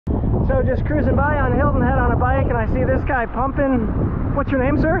So just cruising by on Hilton Head on a bike, and I see this guy pumping. What's your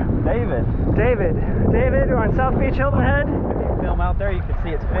name, sir? David. David. David, we're on South Beach Hilton Head. If you film out there, you can see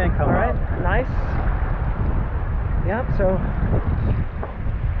its fin come All right, up. nice. Yep, so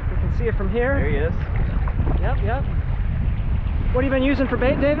you can see it from here. There he is. Yep, yep. What have you been using for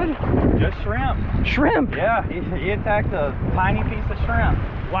bait, David? Just shrimp. Shrimp? Yeah, he attacked a tiny piece of shrimp.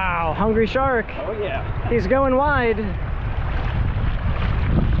 Wow, hungry shark. Oh yeah. He's going wide.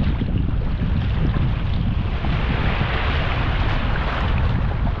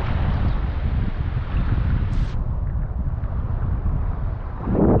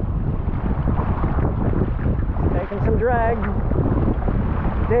 Taking some drag.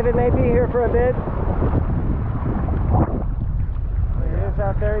 David may be here for a bit. There he is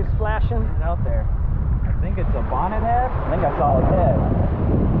out there, he's splashing. He's out there. I think it's a bonnet head. I think I saw his head.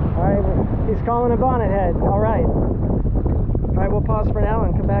 All right, he's calling a bonnet head. All right. All right, we'll pause for now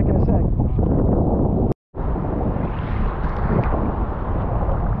and come back in a sec.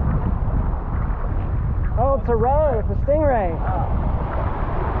 Oh, it's a ray. It's a stingray. Oh.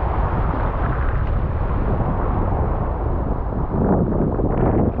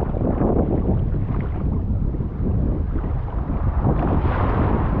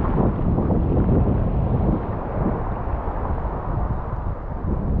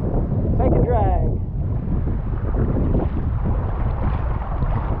 Taking drag.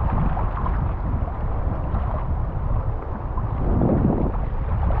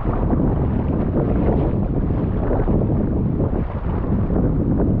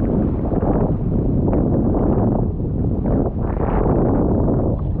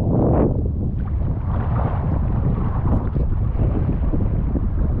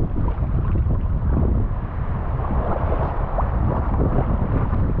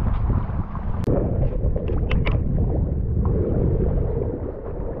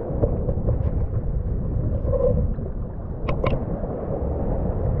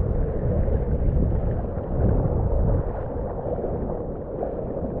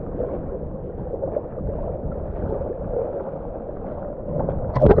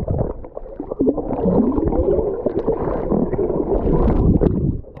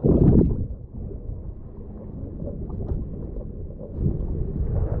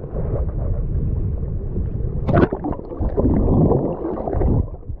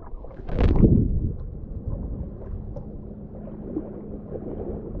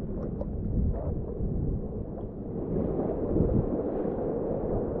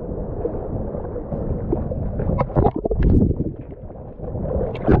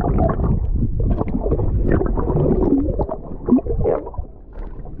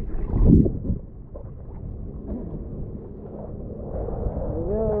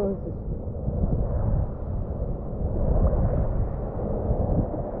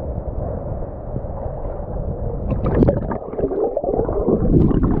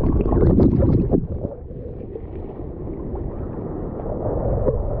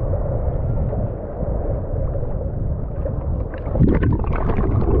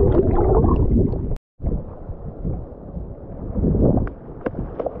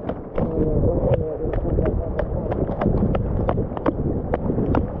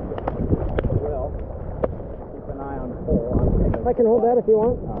 I can hold that if you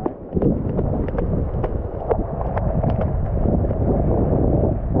want. All right.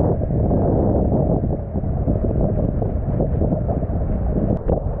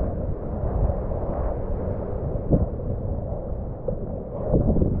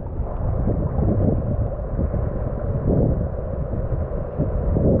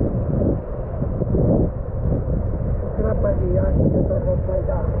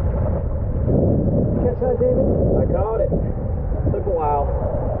 Catch that, David? I caught it. Took a while.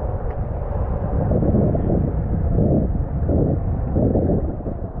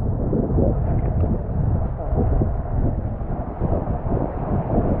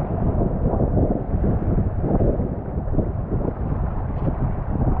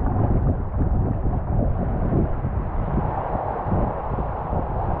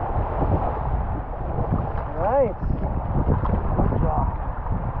 All right. Good job.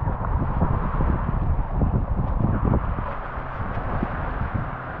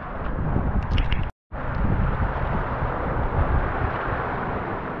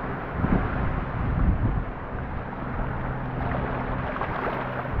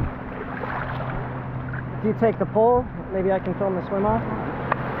 If you take the pole, maybe I can film the swim off.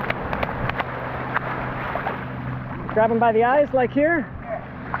 Grab him by the eyes, like here.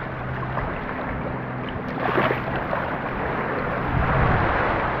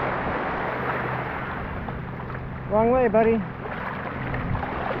 Wrong way, buddy.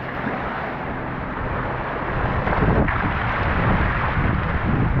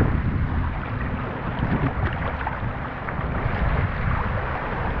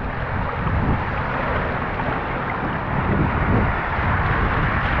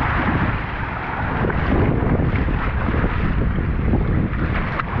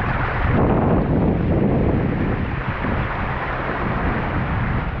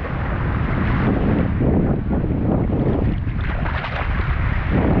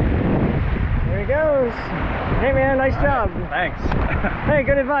 goes. Hey man, nice job. Thanks. Hey,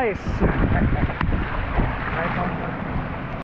 good advice.